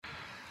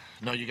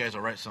No, you guys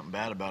will write something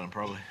bad about him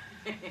probably.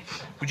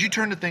 Would you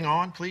turn the thing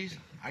on, please?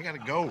 I gotta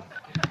go.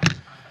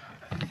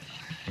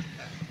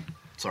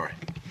 Sorry,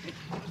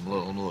 I'm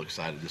a little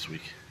excited this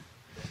week.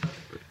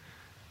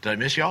 Did I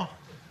miss y'all?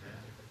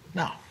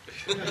 No.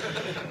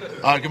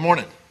 Good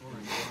morning.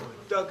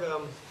 Doug,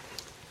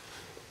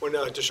 when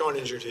Deshaun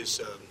injured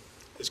his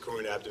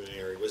groin abdomen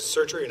area, was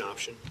surgery an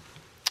option?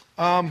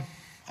 I'm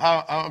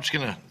just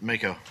gonna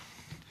make probably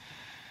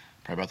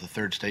about the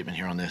third statement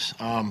here on this.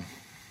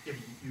 Yeah,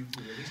 you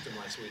released him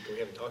last week, and we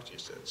haven't talked to you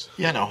since.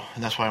 Yeah, no,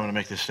 and that's why I want to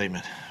make this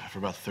statement for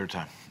about the third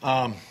time.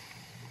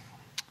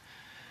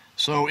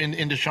 So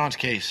in Deshaun's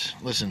case,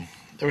 listen,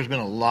 there has been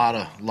a lot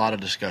of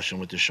discussion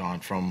with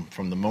Deshaun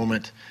from the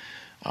moment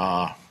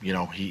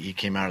he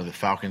came out of the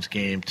Falcons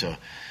game to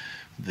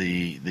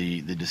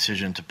the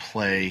decision to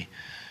play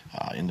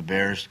in the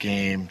Bears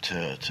game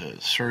to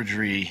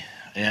surgery.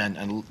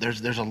 And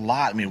there's a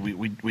lot. I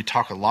mean, we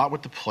talk a lot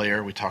with the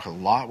player. We talk a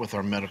lot with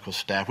our medical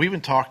staff. We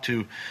even talk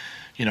to,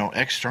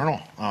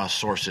 external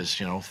sources,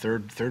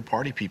 third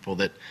party people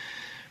that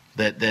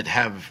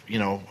have,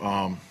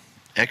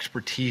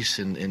 expertise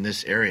in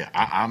this area.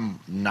 I'm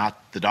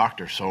not the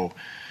doctor, so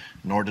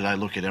nor did I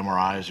look at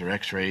MRIs or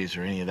X-rays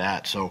or any of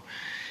that. So,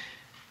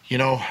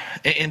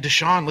 and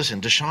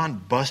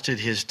Deshaun busted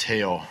his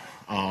tail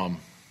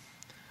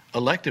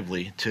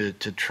electively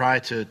to try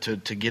to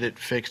get it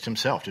fixed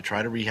himself, to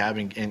try to rehab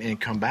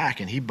and come back.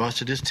 And he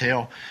busted his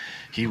tail.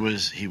 He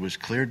was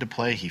cleared to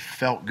play. He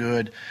felt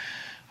good.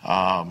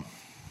 For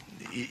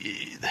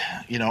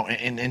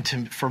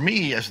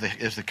me as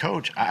the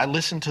coach, I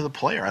listen to the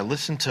player. I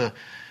listen to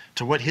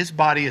what his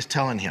body is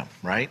telling him,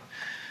 right?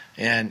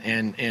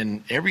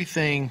 And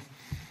everything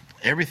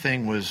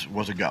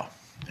was a go.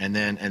 And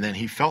then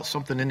he felt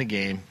something in the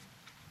game.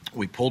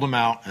 We pulled him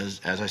out, as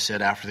I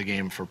said, after the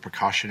game for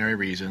precautionary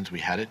reasons. We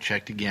had it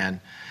checked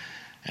again,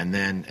 and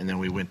then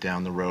we went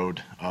down the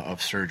road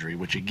of surgery,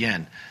 which,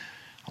 again,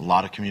 a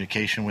lot of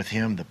communication with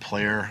him. The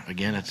player,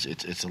 again,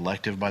 it's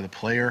elective by the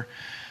player.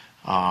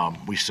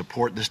 We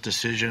support this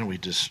decision.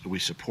 We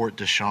support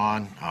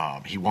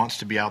Deshaun. He wants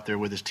to be out there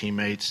with his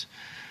teammates.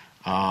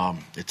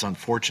 It's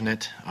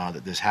unfortunate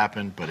that this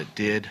happened, but it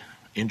did.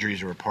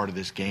 Injuries are a part of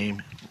this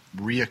game.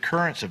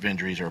 Reoccurrence of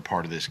injuries are a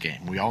part of this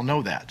game. We all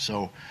know that.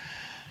 So,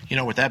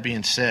 with that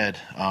being said,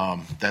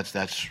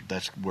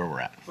 that's where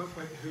we're at.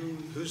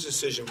 Whose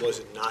decision was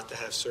it not to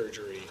have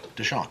surgery?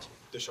 Deshaun's.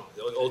 Deshaun.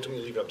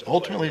 Ultimately, leave it up to the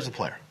Ultimately, player. it's the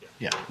player.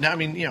 Yeah. Now, I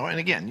mean, and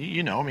again,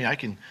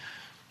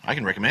 I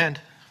can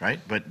recommend, right?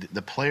 But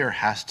the player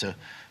has to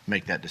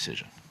make that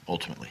decision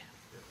ultimately.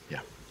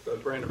 Yeah.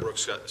 Brandon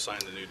Brooks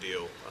signed the new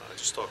deal.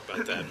 Just talk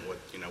about that and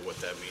what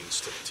that means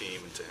to the team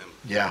and to him.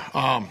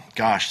 Yeah.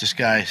 Gosh, this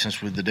guy, since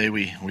the day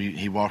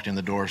he walked in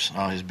the doors,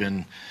 he's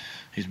been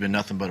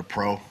nothing but a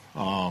pro.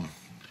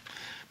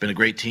 Been a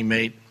great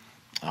teammate.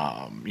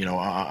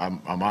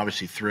 I'm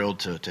obviously thrilled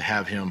to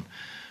have him,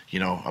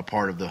 a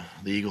part of the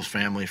Eagles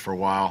family for a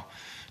while.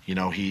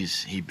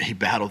 He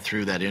battled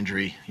through that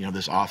injury,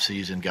 this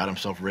offseason, got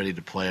himself ready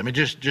to play. I mean,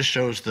 just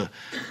shows the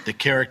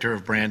character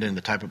of Brandon,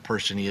 the type of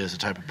person he is, the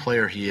type of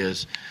player he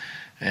is.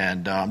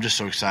 And I'm just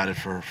so excited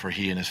for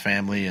he and his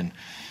family, and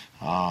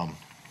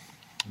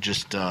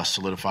just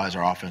solidifies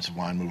our offensive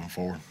line moving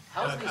forward.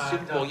 How's the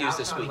Super Bowl used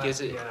this week?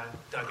 Is it?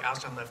 Doug,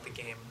 Alshon left the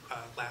game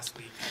last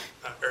week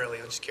early.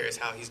 I'm just curious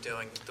how he's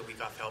doing. If the week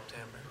off helped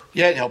him.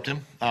 Yeah, it helped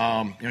him.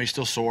 He's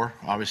still sore.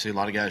 Obviously, a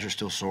lot of guys are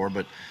still sore,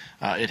 but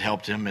it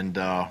helped him. And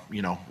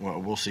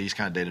we'll see. He's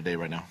kind of day to day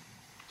right now.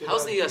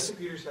 How's the Jason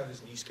Peters have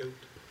his knee scoped?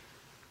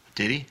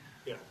 Did he?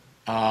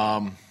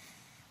 Yeah.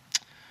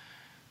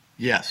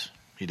 Yes,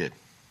 he did.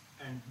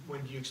 And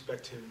when do you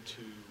expect him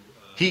to?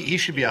 He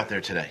should be out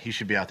there today. He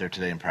should be out there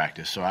today in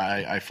practice. So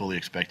I fully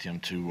expect him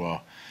to.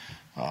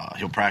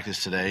 He'll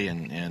practice today,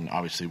 and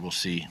obviously we'll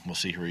see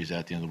where he's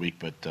at the end of the week.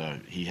 But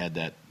he had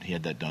that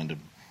done to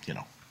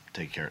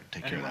take care of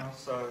that. Anyone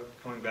else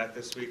coming back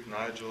this week?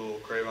 Nigel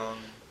Cravon.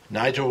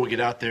 Nigel will get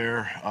out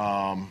there.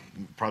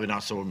 Probably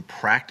not so in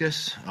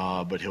practice,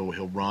 but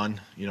he'll run.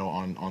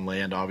 On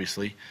land.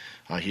 Obviously,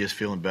 he is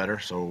feeling better.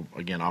 So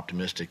again,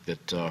 optimistic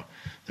that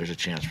there's a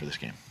chance for this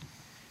game.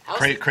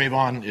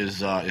 Cravon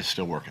is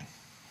still working.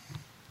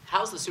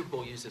 How's the Super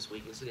Bowl used this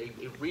week? Is it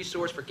a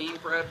resource for game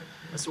prep,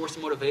 a source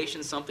of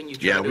motivation, something you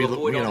try to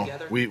avoid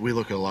altogether? We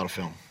look at a lot of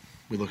film.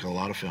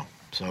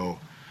 So,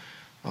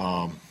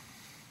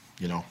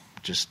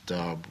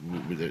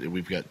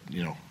 we've got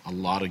a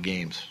lot of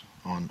games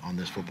on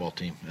this football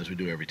team, as we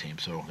do every team.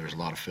 So there's a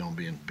lot of film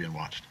being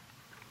watched.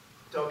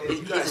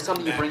 Is it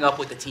something you bring up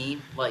with the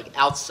team, like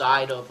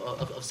outside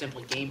of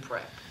simply game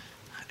prep?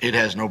 It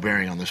has no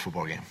bearing on this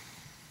football game.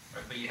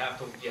 Right, but you have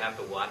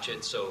to watch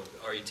it. So,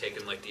 are you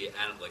taking like an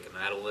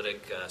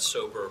analytic,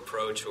 sober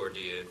approach, or do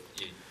you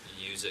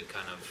use it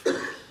kind of?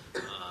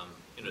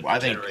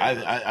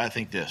 I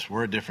think this.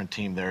 We're a different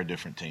team. They're a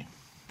different team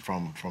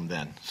from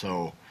then.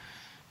 So,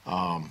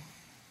 their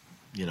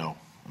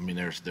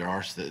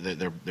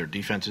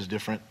defense is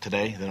different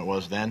today than it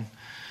was then.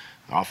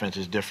 Offense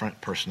is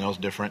different. Personnel is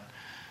different.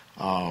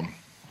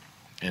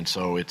 And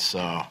so it's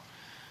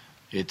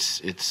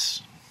it's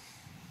it's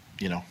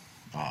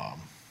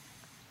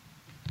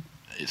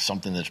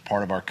something that's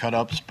part of our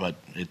cut-ups, but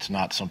it's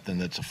not something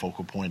that's a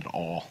focal point at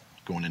all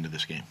going into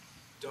this game.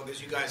 Doug,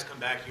 as you guys come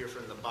back here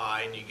from the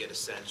bye and you get a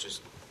sense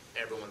just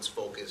everyone's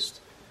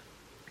focused,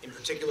 in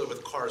particular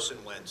with Carson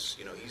Wentz,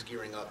 he's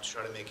gearing up to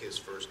try to make his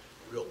first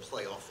real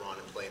playoff run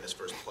and play in his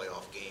first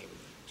playoff game.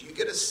 Do you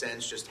get a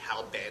sense just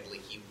how badly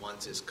he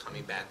wants his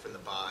coming back from the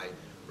bye,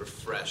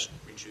 refreshed,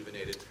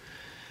 rejuvenated?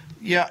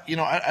 Yeah,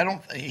 I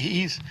don't.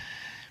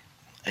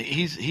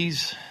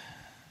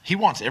 He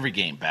wants every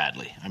game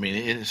badly. I mean,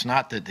 it's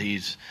not that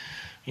he's,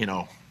 we've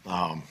got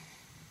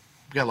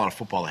a lot of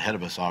football ahead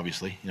of us.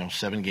 Obviously,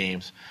 7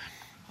 games,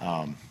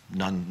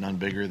 none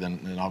bigger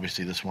than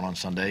obviously this one on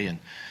Sunday, and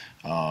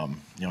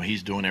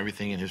he's doing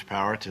everything in his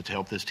power to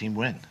help this team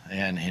win.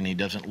 And he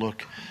doesn't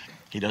look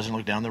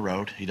down the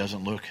road. He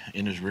doesn't look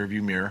in his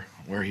rearview mirror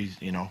where he's,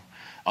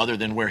 other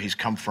than where he's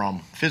come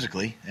from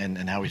physically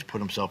and how he's put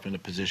himself in a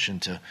position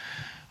to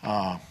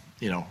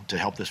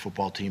help this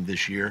football team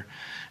this year.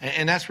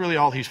 And that's really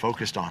all he's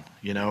focused on,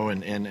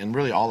 and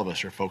really all of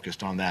us are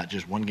focused on that,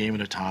 just one game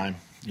at a time,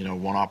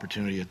 one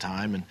opportunity at a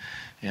time,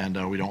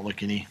 and we don't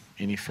look any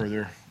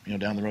further,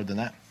 down the road than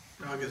that.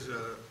 Doug, as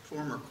a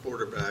former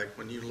quarterback,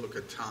 when you look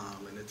at Tom,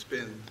 and it's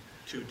been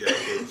 2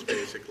 decades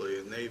basically,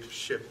 and they've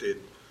shifted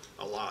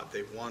a lot.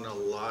 They've won a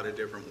lot of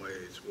different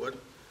ways. What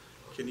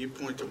can you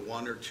point to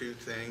 1 or 2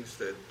 things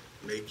that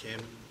make him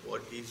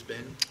what he's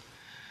been?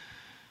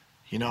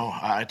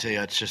 I tell you,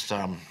 it's just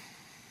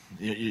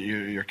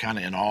you're kind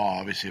of in awe,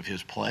 obviously, of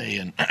his play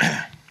and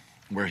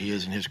where he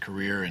is in his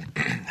career and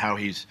how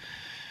he's,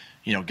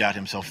 got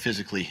himself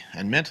physically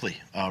and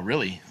mentally,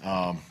 really,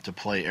 to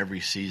play every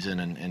season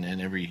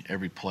and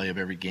every play of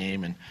every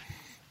game. And,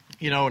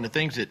 and the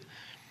things that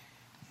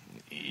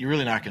you're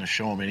really not going to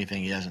show him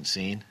anything he hasn't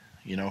seen,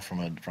 from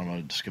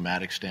a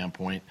schematic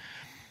standpoint.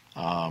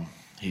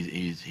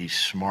 He's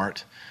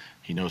smart.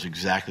 He knows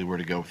exactly where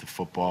to go with the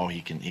football.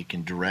 He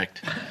can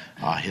direct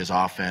his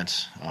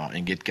offense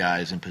and get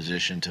guys in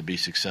position to be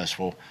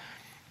successful.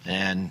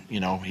 And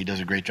he does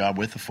a great job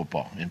with the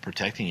football and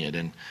protecting it.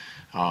 And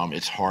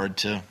it's hard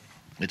to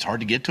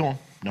get to him.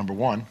 Number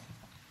one,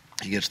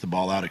 he gets the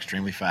ball out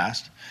extremely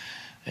fast,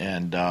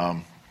 and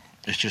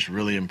it's just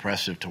really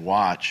impressive to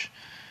watch.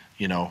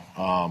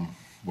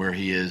 Where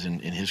he is in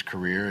his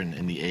career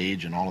and the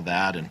age and all of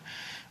that. And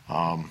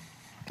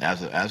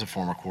as a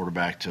former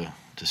quarterback, to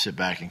sit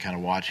back and kind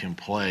of watch him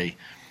play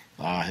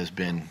has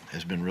been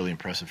really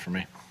impressive for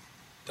me.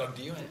 Doug,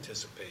 do you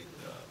anticipate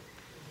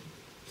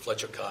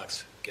Fletcher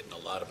Cox getting a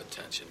lot of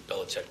attention?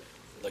 Belichick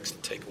likes to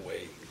take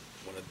away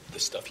one of the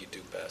stuff you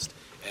do best,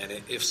 and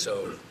if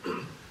so,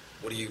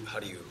 how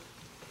do you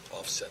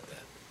offset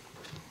that?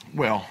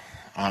 Well,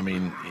 I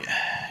mean,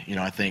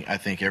 I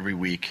think every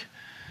week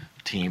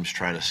teams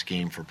try to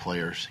scheme for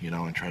players,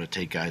 and try to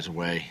take guys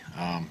away,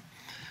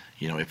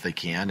 if they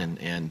can.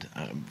 And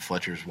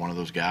Fletcher's one of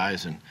those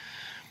guys. And,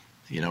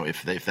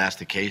 if that's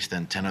the case,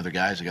 then 10 other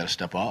guys have got to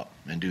step up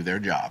and do their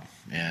job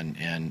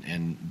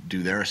and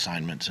do their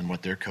assignments and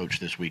what they're coached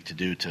this week to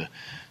do to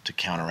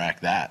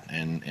counteract that.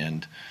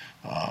 And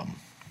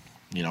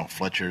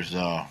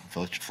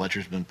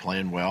Fletcher's been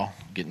playing well,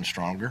 getting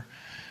stronger.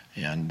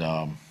 And,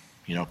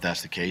 if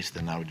that's the case,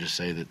 then I would just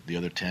say that the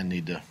other 10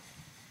 need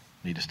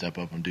to step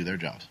up and do their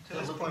jobs. To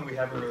this point, we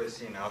haven't really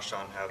seen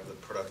Alshon have the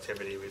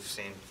productivity we've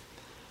seen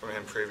from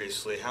him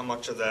previously. How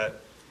much of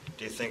that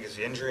do you think is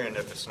the injury, and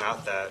if it's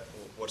not that,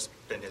 what's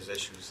been his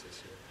issues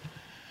this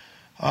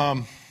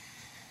year?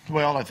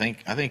 Well, I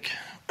think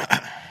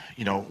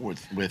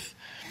with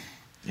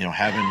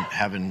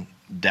having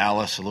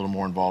Dallas a little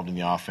more involved in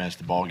the offense,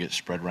 the ball gets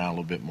spread around a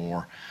little bit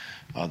more.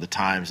 The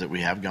times that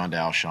we have gone to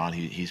Alshon,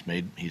 he's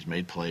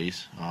made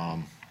plays,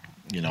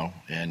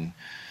 and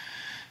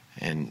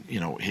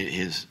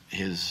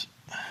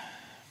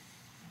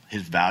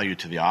his value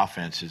to the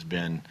offense has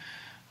been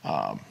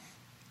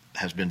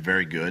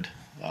very good.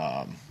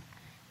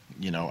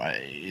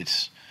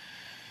 It's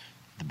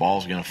the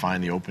ball's going to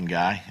find the open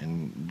guy,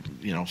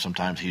 and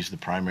sometimes he's the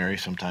primary,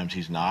 sometimes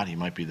he's not. He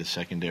might be the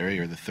secondary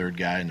or the third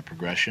guy in the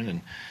progression,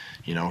 and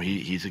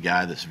he's a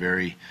guy that's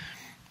very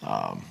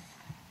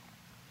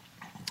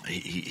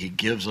he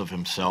gives of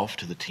himself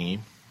to the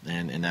team,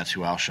 and that's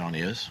who Alshon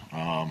is.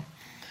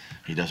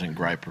 He doesn't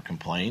gripe or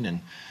complain,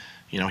 and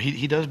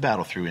he does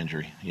battle through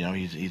injury.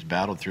 He's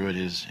battled through it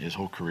his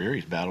whole career.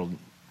 He's battled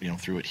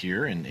through it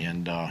here, and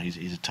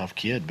he's a tough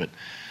kid. But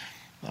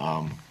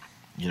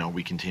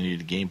we continue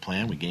to game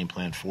plan. We game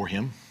plan for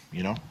him,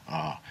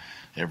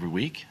 every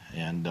week.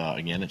 And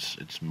again,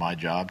 it's my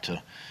job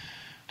to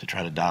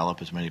try to dial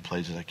up as many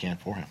plays as I can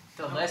for him.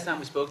 The last time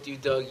we spoke to you,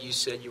 Doug, you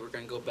said you were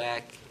going to go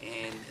back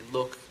and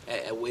look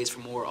at ways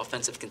for more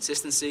offensive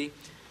consistency,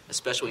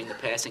 especially in the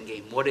passing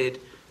game. What did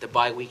the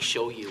bye week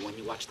show you when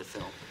you watched the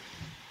film?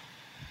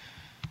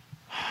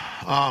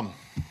 How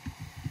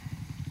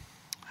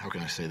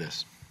can I say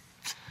this?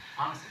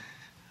 Honestly.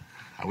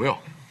 I will.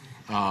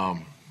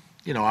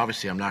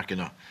 Obviously I'm not going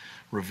to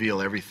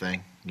reveal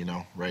everything,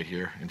 right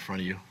here in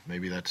front of you.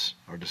 Maybe that's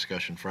our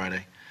discussion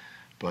Friday.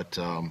 But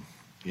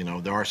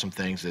there are some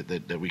things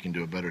that we can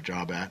do a better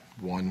job at.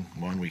 One,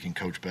 we can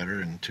coach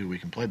better, and two, we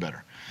can play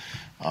better.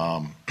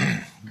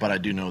 But I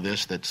do know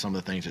that some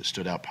of the things that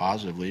stood out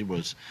positively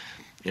was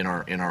in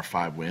our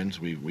 5 wins,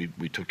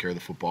 we took care of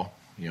the football.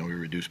 We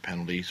reduced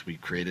penalties, we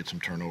created some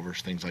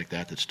turnovers, things like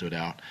that stood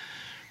out.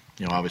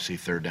 Obviously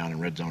third down and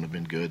red zone have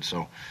been good.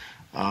 So,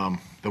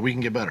 but we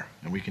can get better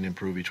and we can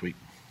improve each week.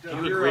 Do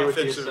you agree with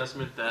the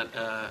assessment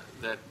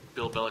that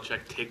Bill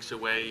Belichick takes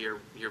away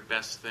your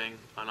best thing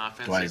on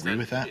offense? Do I agree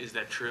with that? Is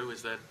that true?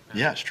 Is that?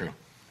 Yeah, it's true.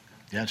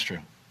 Yeah, it's true.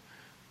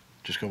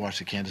 Just go watch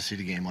the Kansas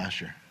City game last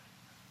year,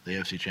 the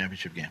AFC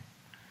Championship game.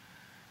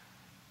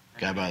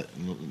 Guy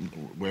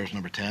wears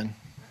number 10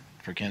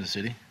 for Kansas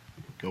City.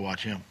 Go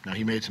watch him. Now,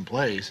 he made some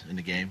plays in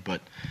the game,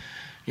 but,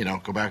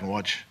 go back and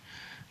watch,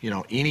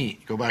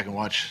 go back and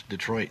watch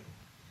Detroit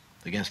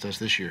against us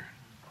this year.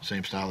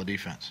 Same style of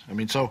defense. I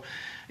mean, so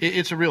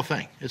it's a real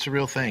thing. It's a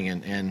real thing.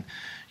 And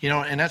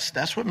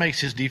that's what makes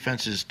his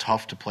defenses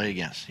tough to play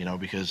against,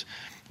 because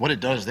what it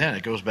does then,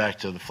 it goes back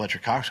to the Fletcher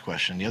Cox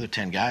question. The other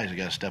 10 guys have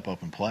got to step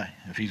up and play.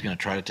 If he's going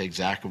to try to take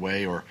Zach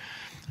away or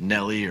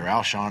Nelly or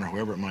Alshon or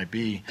whoever it might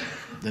be,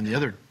 then the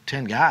other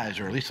 10 guys,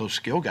 or at least those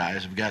skill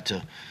guys, have got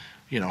to,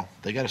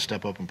 they got to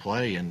step up and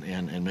play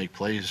and make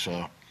plays,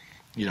 for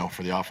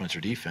the offense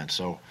or defense.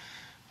 So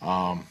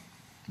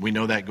we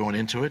know that going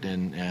into it,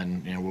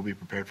 and we'll be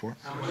prepared for it.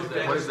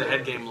 What is the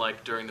head game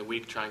like during the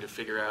week, trying to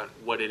figure out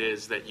what it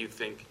is that you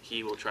think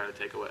he will try to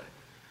take away?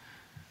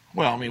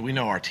 Well, I mean, we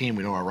know our team,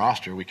 we know our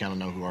roster, we kind of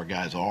know who our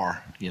guys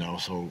are,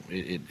 so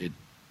it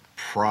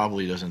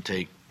probably doesn't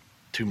take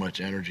too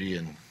much energy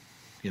and,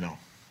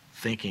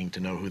 thinking to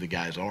know who the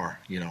guys are,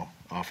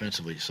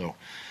 offensively. So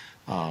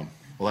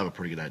we'll have a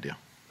pretty good idea.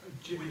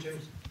 James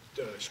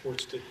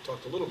Schwartz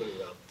talked a little bit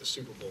about the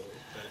Super Bowl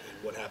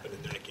and what happened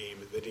in that game.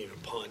 They didn't even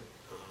punt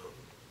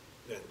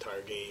that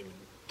entire game, and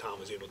Tom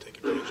was able to take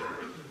advantage of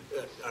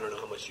it. I don't know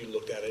how much you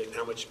looked at it, and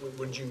how much what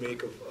did you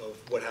make of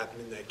what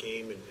happened in that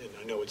game? And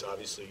I know it's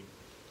obviously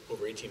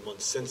over 18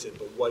 months since it,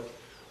 but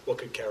what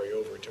could carry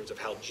over in terms of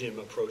how Jim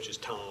approaches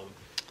Tom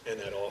and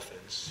that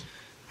offense?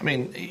 I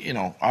mean,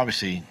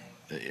 obviously,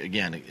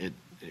 again,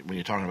 when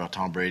you're talking about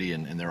Tom Brady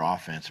and their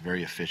offense,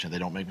 very efficient. They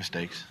don't make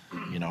mistakes.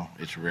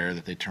 It's rare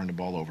that they turn the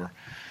ball over,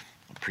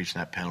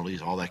 pre-snap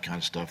penalties, all that kind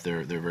of stuff.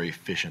 They're very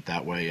efficient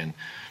that way, and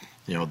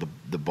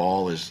the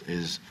ball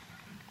is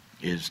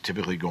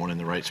typically going in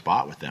the right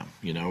spot with them.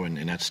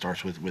 And that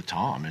starts with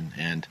Tom,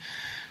 and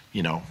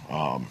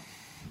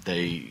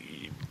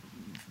they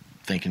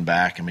thinking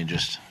back. I mean,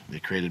 just they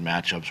created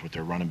matchups with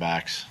their running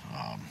backs.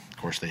 Of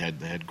course, they had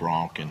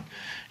Gronk, and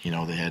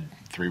they had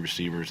 3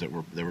 receivers that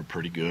were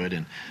pretty good.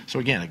 And so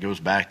again, it goes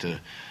back to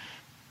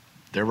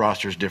their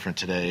roster is different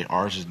today.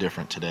 Ours is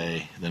different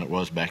today than it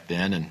was back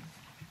then. And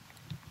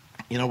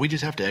we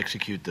just have to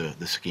execute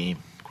the scheme.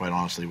 Quite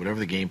honestly, whatever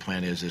the game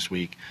plan is this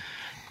week,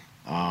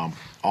 all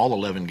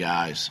 11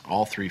 guys,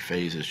 all 3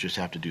 phases, just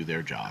have to do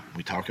their job.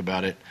 We talk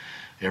about it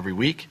every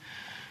week,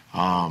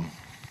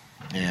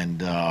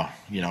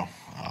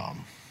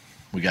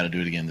 we got to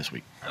do it again this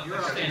week.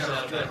 It stands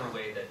out in the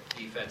way that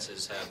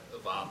defenses have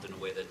evolved in a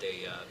way that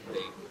they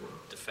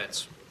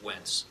defense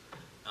Wentz,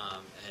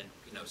 and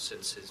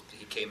since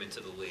he came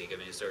into the league. I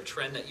mean, is there a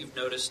trend that you've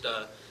noticed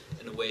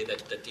in the way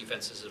that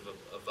defenses have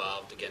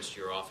evolved against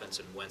your offense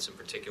and Wentz in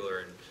particular,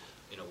 and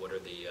what are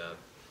the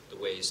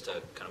ways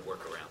to kind of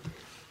work around?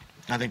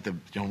 I think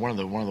one of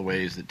the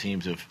ways that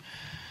teams have,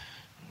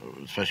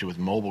 especially with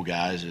mobile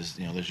guys, is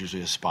there's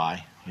usually a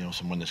spy,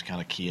 someone that's kind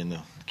of key in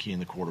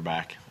the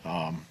quarterback.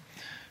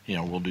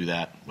 We'll do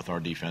that with our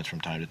defense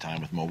from time to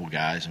time with mobile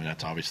guys. I mean,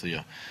 that's obviously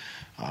a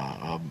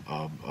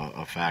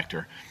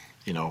factor.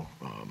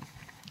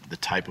 The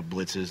type of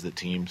blitzes that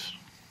teams,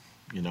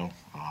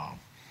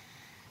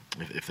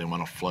 if they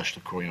want to flush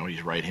the core, he's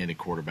a right-handed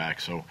quarterback,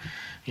 so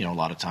a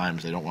lot of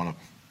times they don't want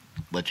to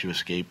let you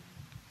escape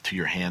to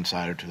your hand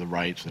side or to the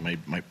right, so they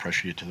might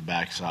pressure you to the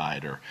back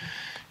side, or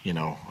you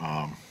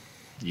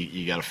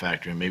got to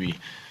factor in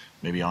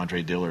maybe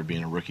Andre Dillard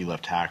being a rookie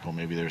left tackle,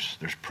 maybe there's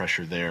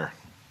pressure there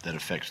that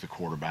affects the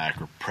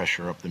quarterback, or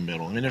pressure up the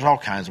middle. I mean, there's all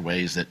kinds of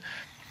ways that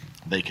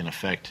they can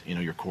affect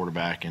your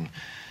quarterback and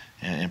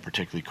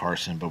particularly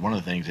Carson. But one of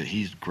the things that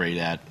he's great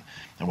at,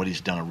 and what he's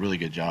done a really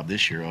good job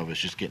this year of, is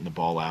just getting the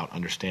ball out,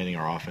 understanding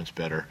our offense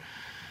better,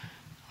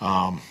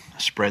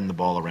 spreading the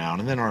ball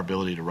around, and then our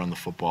ability to run the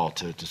football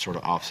to sort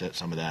of offset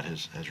some of that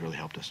has really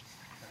helped us.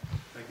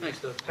 Thanks,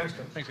 Doug.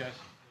 Thanks, guys.